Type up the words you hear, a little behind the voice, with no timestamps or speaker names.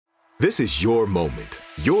This is your moment,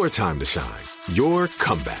 your time to shine, your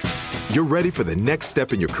comeback. You're ready for the next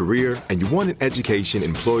step in your career, and you want an education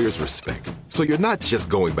employers respect. So you're not just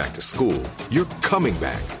going back to school, you're coming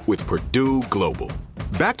back with Purdue Global.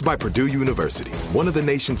 Backed by Purdue University, one of the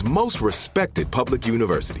nation's most respected public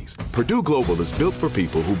universities, Purdue Global is built for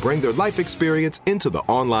people who bring their life experience into the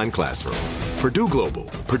online classroom. Purdue Global,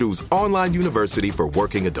 Purdue's online university for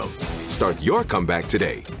working adults. Start your comeback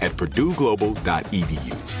today at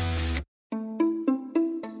purdueglobal.edu.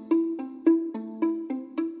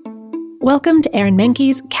 Welcome to Aaron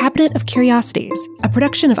Mahnke's Cabinet of Curiosities, a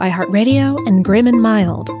production of iHeartRadio and Grim and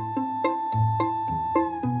Mild.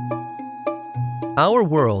 Our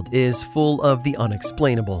world is full of the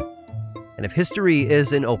unexplainable. And if history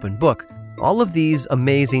is an open book, all of these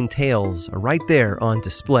amazing tales are right there on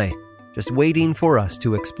display, just waiting for us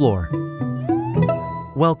to explore.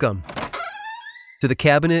 Welcome to the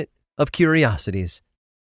Cabinet of Curiosities.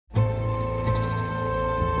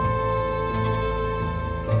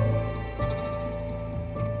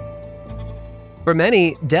 For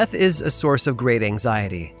many, death is a source of great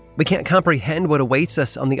anxiety. We can't comprehend what awaits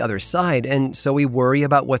us on the other side, and so we worry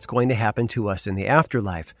about what's going to happen to us in the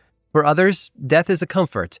afterlife. For others, death is a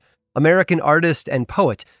comfort. American artist and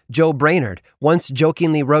poet Joe Brainerd once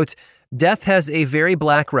jokingly wrote, "Death has a very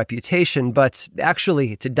black reputation, but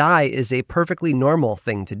actually to die is a perfectly normal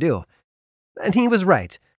thing to do." And he was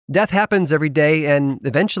right. Death happens every day, and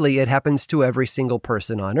eventually it happens to every single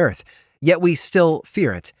person on Earth. Yet we still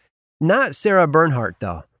fear it. Not Sarah Bernhardt,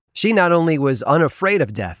 though. She not only was unafraid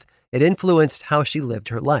of death, it influenced how she lived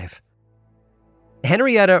her life.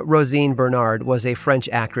 Henrietta Rosine Bernard was a French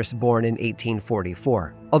actress born in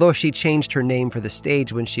 1844, although she changed her name for the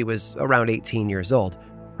stage when she was around 18 years old.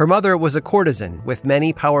 Her mother was a courtesan with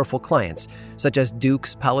many powerful clients, such as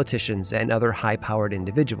dukes, politicians, and other high-powered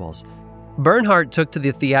individuals. Bernhardt took to the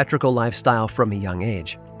theatrical lifestyle from a young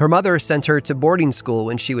age. Her mother sent her to boarding school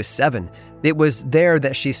when she was 7. It was there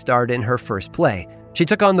that she starred in her first play. She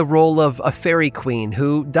took on the role of a fairy queen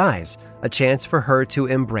who dies, a chance for her to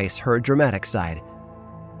embrace her dramatic side.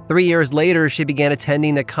 3 years later, she began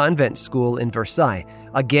attending a convent school in Versailles,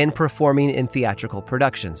 again performing in theatrical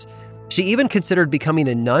productions. She even considered becoming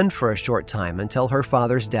a nun for a short time until her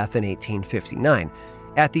father's death in 1859.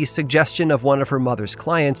 At the suggestion of one of her mother's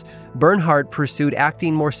clients, Bernhardt pursued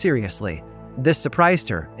acting more seriously. This surprised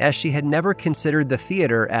her, as she had never considered the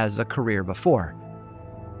theater as a career before.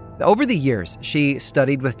 Over the years, she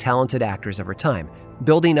studied with talented actors of her time,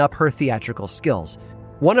 building up her theatrical skills.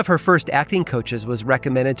 One of her first acting coaches was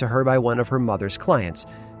recommended to her by one of her mother's clients.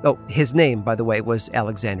 Oh, his name, by the way, was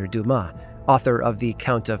Alexandre Dumas, author of The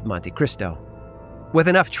Count of Monte Cristo. With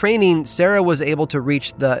enough training, Sarah was able to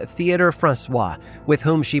reach the Théâtre Français, with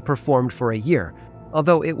whom she performed for a year,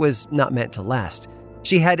 although it was not meant to last.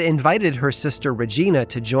 She had invited her sister Regina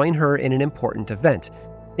to join her in an important event.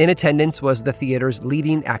 In attendance was the theater's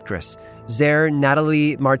leading actress, Zère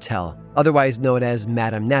Nathalie Martel, otherwise known as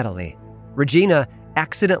Madame Natalie. Regina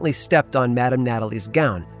accidentally stepped on Madame Natalie's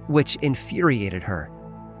gown, which infuriated her.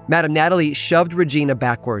 Madame Natalie shoved Regina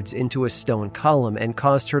backwards into a stone column and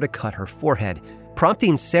caused her to cut her forehead,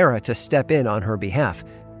 prompting Sarah to step in on her behalf.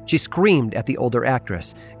 She screamed at the older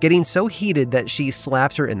actress, getting so heated that she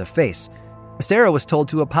slapped her in the face. Sarah was told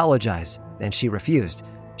to apologize, and she refused.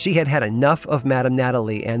 She had had enough of Madame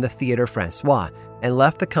Natalie and the Théâtre Français and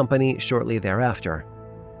left the company shortly thereafter.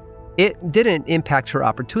 It didn't impact her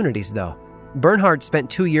opportunities, though. Bernhardt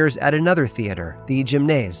spent 2 years at another theater, the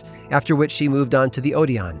Gymnase, after which she moved on to the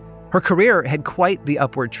Odeon. Her career had quite the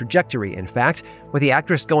upward trajectory, in fact, with the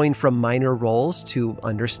actress going from minor roles to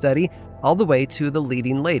understudy all the way to the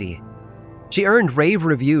leading lady. She earned rave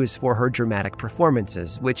reviews for her dramatic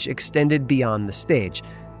performances, which extended beyond the stage.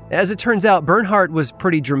 As it turns out, Bernhardt was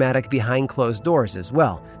pretty dramatic behind closed doors as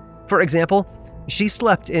well. For example, she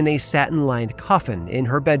slept in a satin-lined coffin in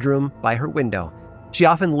her bedroom by her window. She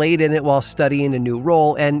often laid in it while studying a new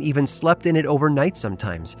role and even slept in it overnight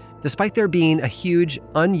sometimes, despite there being a huge,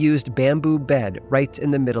 unused bamboo bed right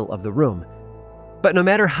in the middle of the room. But no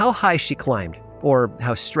matter how high she climbed, or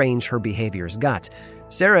how strange her behaviors got,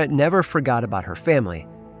 Sarah never forgot about her family.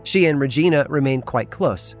 She and Regina remained quite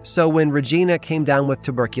close, so when Regina came down with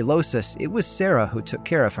tuberculosis, it was Sarah who took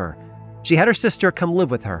care of her. She had her sister come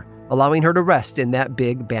live with her, allowing her to rest in that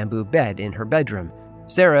big bamboo bed in her bedroom.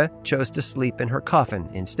 Sarah chose to sleep in her coffin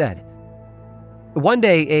instead. One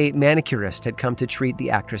day, a manicurist had come to treat the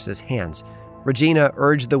actress's hands. Regina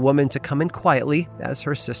urged the woman to come in quietly as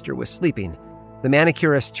her sister was sleeping. The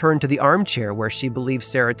manicurist turned to the armchair where she believed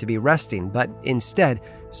Sarah to be resting, but instead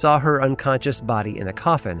saw her unconscious body in a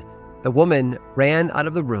coffin. The woman ran out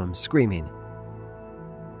of the room screaming.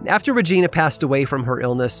 After Regina passed away from her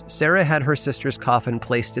illness, Sarah had her sister's coffin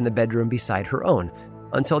placed in the bedroom beside her own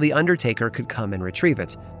until the undertaker could come and retrieve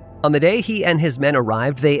it. On the day he and his men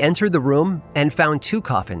arrived, they entered the room and found 2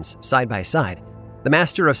 coffins side by side. The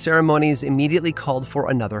master of ceremonies immediately called for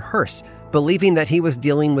another hearse, believing that he was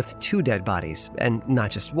dealing with 2 dead bodies and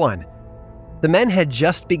not just one. The men had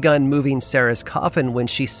just begun moving Sarah's coffin when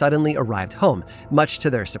she suddenly arrived home, much to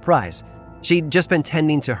their surprise. She'd just been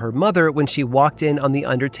tending to her mother when she walked in on the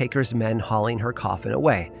undertaker's men hauling her coffin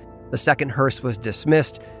away. The second hearse was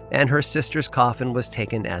dismissed, and her sister's coffin was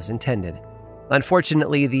taken as intended.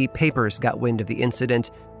 Unfortunately, the papers got wind of the incident,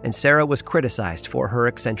 and Sarah was criticized for her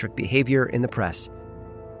eccentric behavior in the press.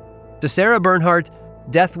 To Sarah Bernhardt,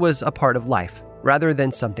 death was a part of life, rather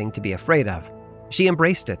than something to be afraid of. She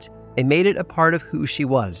embraced it and made it a part of who she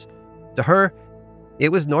was. To her, it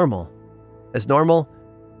was normal as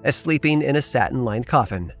sleeping in a satin-lined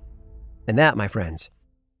coffin. And that, my friends,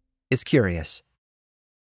 is curious.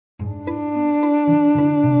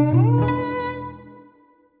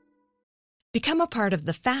 Become a part of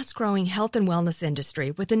the fast-growing health and wellness industry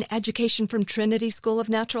with an education from Trinity School of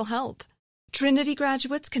Natural Health. Trinity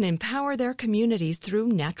graduates can empower their communities through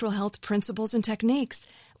natural health principles and techniques,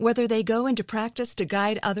 whether they go into practice to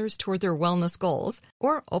guide others toward their wellness goals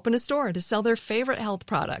or open a store to sell their favorite health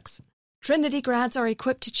products. Trinity grads are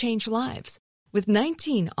equipped to change lives. With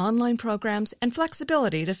 19 online programs and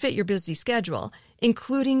flexibility to fit your busy schedule,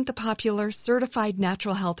 including the popular Certified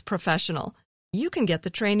Natural Health Professional, you can get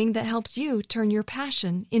the training that helps you turn your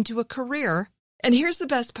passion into a career. And here's the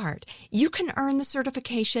best part. You can earn the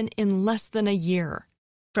certification in less than a year.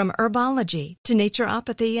 From herbology to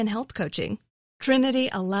naturopathy and health coaching, Trinity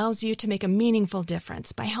allows you to make a meaningful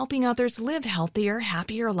difference by helping others live healthier,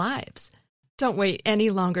 happier lives. Don't wait any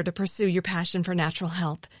longer to pursue your passion for natural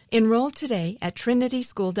health. Enroll today at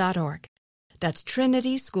trinityschool.org. That's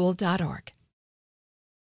trinityschool.org.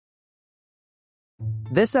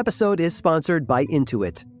 This episode is sponsored by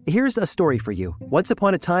Intuit. Here's a story for you. Once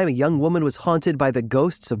upon a time, a young woman was haunted by the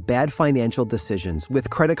ghosts of bad financial decisions,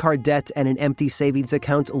 with credit card debt and an empty savings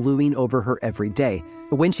account looming over her every day.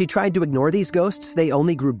 When she tried to ignore these ghosts, they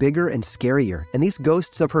only grew bigger and scarier, and these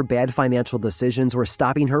ghosts of her bad financial decisions were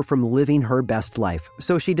stopping her from living her best life.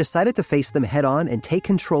 So she decided to face them head on and take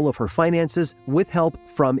control of her finances with help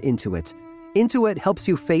from Intuit. Intuit helps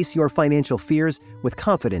you face your financial fears with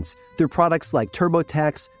confidence through products like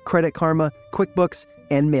TurboTax, Credit Karma, QuickBooks,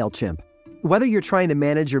 and MailChimp. Whether you're trying to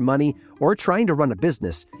manage your money or trying to run a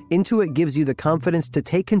business, Intuit gives you the confidence to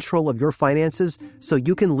take control of your finances so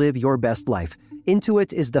you can live your best life.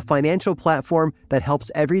 Intuit is the financial platform that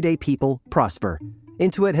helps everyday people prosper.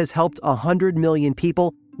 Intuit has helped 100 million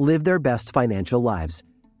people live their best financial lives.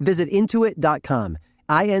 Visit Intuit.com,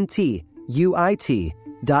 Intuit.com,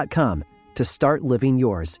 to start living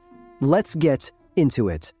yours. Let's get into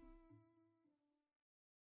it.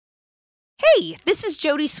 Hey, this is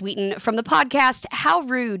Jodie Sweetin from the podcast How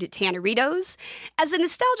Rude, Tanneritos. As a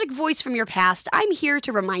nostalgic voice from your past, I'm here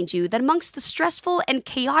to remind you that amongst the stressful and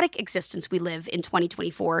chaotic existence we live in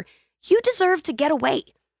 2024, you deserve to get away.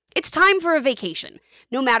 It's time for a vacation,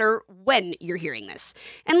 no matter when you're hearing this.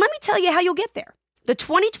 And let me tell you how you'll get there. The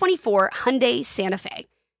 2024 Hyundai Santa Fe.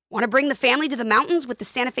 Want to bring the family to the mountains with the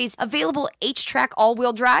Santa Fe's available H-Track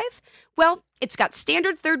all-wheel drive? Well, it's got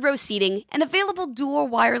standard third-row seating and available dual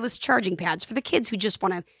wireless charging pads for the kids who just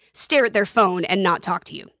want to stare at their phone and not talk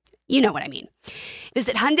to you. You know what I mean.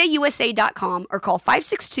 Visit HyundaiUSA.com or call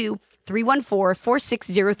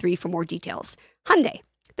 562-314-4603 for more details. Hyundai,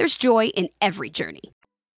 there's joy in every journey.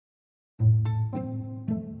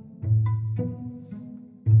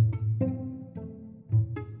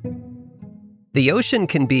 The ocean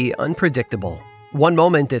can be unpredictable. One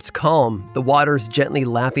moment it's calm, the water's gently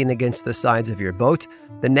lapping against the sides of your boat.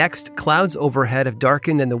 The next, clouds overhead have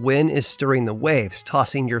darkened and the wind is stirring the waves,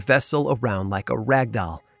 tossing your vessel around like a rag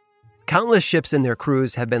doll. Countless ships and their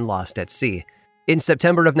crews have been lost at sea. In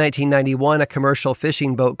September of 1991, a commercial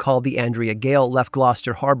fishing boat called the Andrea Gale left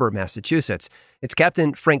Gloucester Harbor, Massachusetts. Its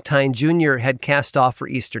captain, Frank Tyne Jr., had cast off for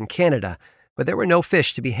eastern Canada, but there were no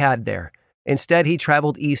fish to be had there. Instead, he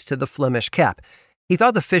traveled east to the Flemish Cap. He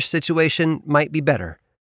thought the fish situation might be better.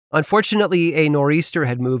 Unfortunately, a nor'easter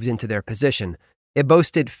had moved into their position. It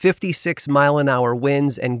boasted 56-mile-an-hour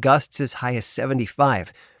winds and gusts as high as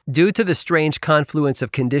 75. Due to the strange confluence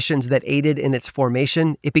of conditions that aided in its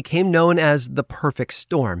formation, it became known as the perfect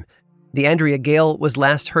storm. The Andrea Gale was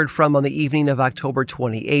last heard from on the evening of October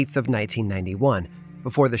 28th of 1991,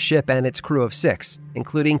 before the ship and its crew of 6,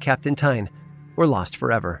 including Captain Tyne, were lost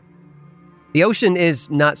forever. The ocean is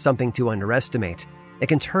not something to underestimate. It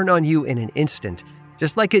can turn on you in an instant,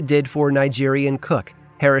 just like it did for Nigerian cook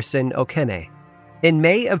Harrison Okene. In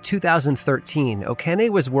May of 2013,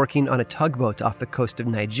 Okene was working on a tugboat off the coast of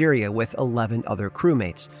Nigeria with 11 other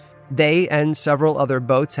crewmates. They and several other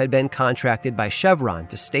boats had been contracted by Chevron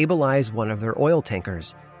to stabilize one of their oil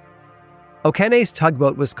tankers. Okene's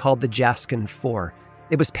tugboat was called the Jaskin 4.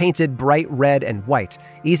 It was painted bright red and white,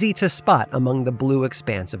 easy to spot among the blue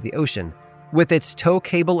expanse of the ocean. With its tow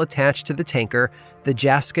cable attached to the tanker, the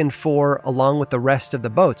Jaskin 4, along with the rest of the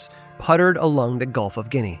boats, puttered along the Gulf of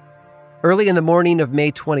Guinea. Early in the morning of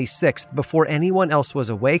May 26th, before anyone else was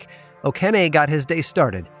awake, Okene got his day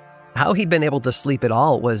started. How he'd been able to sleep at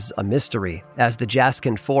all was a mystery, as the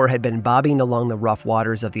Jaskin 4 had been bobbing along the rough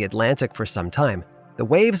waters of the Atlantic for some time. The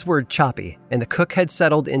waves were choppy, and the cook had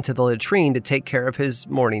settled into the latrine to take care of his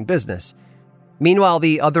morning business. Meanwhile,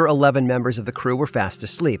 the other 11 members of the crew were fast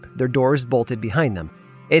asleep, their doors bolted behind them.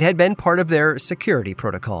 It had been part of their security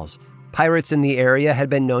protocols. Pirates in the area had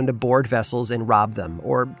been known to board vessels and rob them,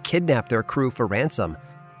 or kidnap their crew for ransom.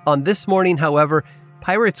 On this morning, however,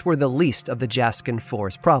 pirates were the least of the Jaskin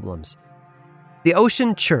 4's problems. The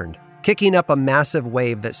ocean churned, kicking up a massive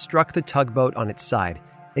wave that struck the tugboat on its side.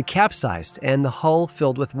 It capsized, and the hull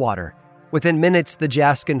filled with water. Within minutes, the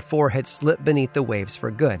Jaskin 4 had slipped beneath the waves for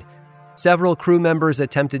good. Several crew members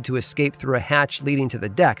attempted to escape through a hatch leading to the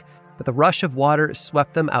deck, but the rush of water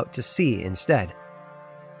swept them out to sea instead.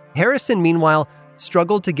 Harrison, meanwhile,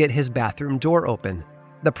 struggled to get his bathroom door open.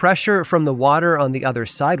 The pressure from the water on the other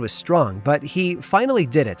side was strong, but he finally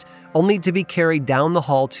did it, only to be carried down the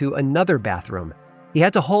hall to another bathroom. He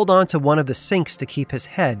had to hold on to one of the sinks to keep his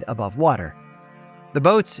head above water. The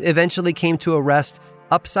boat eventually came to a rest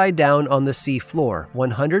upside down on the sea floor,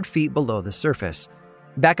 100 feet below the surface.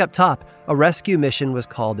 Back up top, a rescue mission was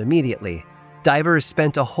called immediately. Divers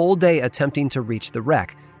spent a whole day attempting to reach the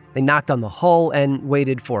wreck. They knocked on the hull and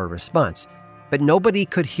waited for a response. But nobody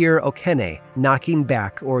could hear Okene knocking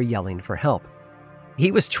back or yelling for help.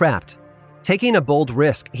 He was trapped. Taking a bold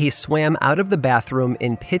risk, he swam out of the bathroom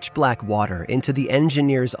in pitch-black water into the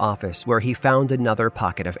engineer's office, where he found another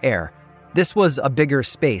pocket of air. This was a bigger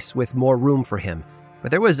space with more room for him,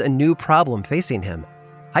 but there was a new problem facing him: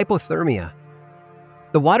 hypothermia.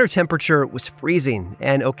 The water temperature was freezing,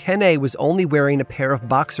 and Okene was only wearing a pair of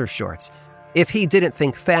boxer shorts. If he didn't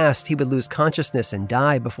think fast, he would lose consciousness and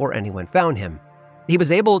die before anyone found him. He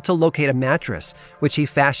was able to locate a mattress, which he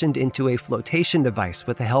fashioned into a flotation device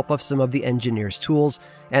with the help of some of the engineer's tools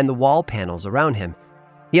and the wall panels around him.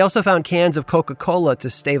 He also found cans of Coca-Cola to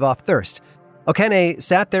stave off thirst. Okene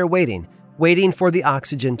sat there waiting for the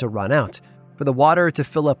oxygen to run out, for the water to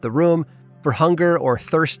fill up the room, for hunger or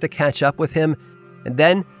thirst to catch up with him. And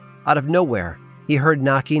then, out of nowhere, he heard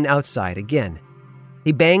knocking outside again.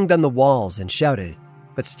 He banged on the walls and shouted,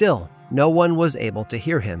 but still, no one was able to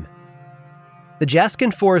hear him. The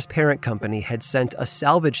Jaskin 4's parent company had sent a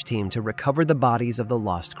salvage team to recover the bodies of the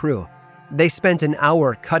lost crew. They spent an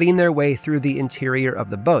hour cutting their way through the interior of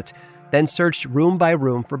the boat, then searched room by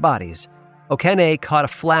room for bodies. Okene caught a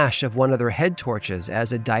flash of one of their head torches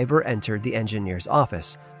as a diver entered the engineer's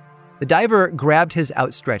office. The diver grabbed his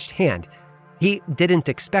outstretched hand. He didn't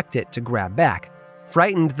expect it to grab back.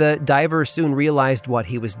 Frightened, the diver soon realized what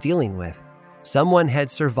he was dealing with. Someone had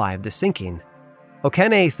survived the sinking.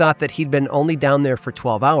 Okene thought that he'd been only down there for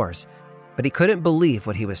 12 hours, but he couldn't believe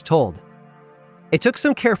what he was told. It took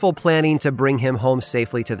some careful planning to bring him home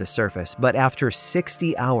safely to the surface, but after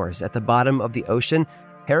 60 hours at the bottom of the ocean,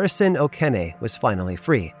 Harrison Okene was finally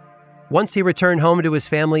free. Once he returned home to his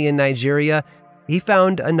family in Nigeria, he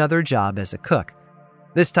found another job as a cook.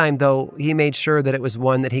 This time, though, he made sure that it was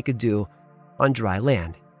one that he could do on dry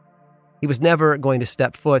land. He was never going to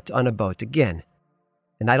step foot on a boat again,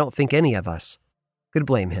 and I don't think any of us could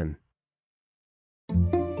blame him.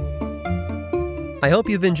 I hope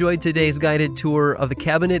you've enjoyed today's guided tour of the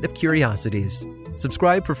Cabinet of Curiosities.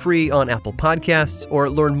 Subscribe for free on Apple Podcasts or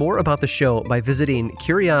learn more about the show by visiting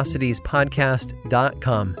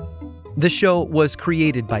curiositiespodcast.com. This show was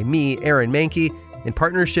created by me, Aaron Mahnke, in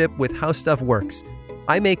partnership with How Stuff Works.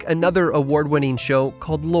 I make another award-winning show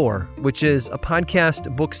called Lore, which is a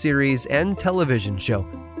podcast, book series, and television show,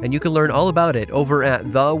 and you can learn all about it over at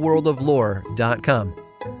theworldoflore.com.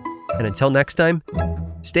 And until next time,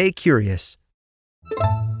 stay curious.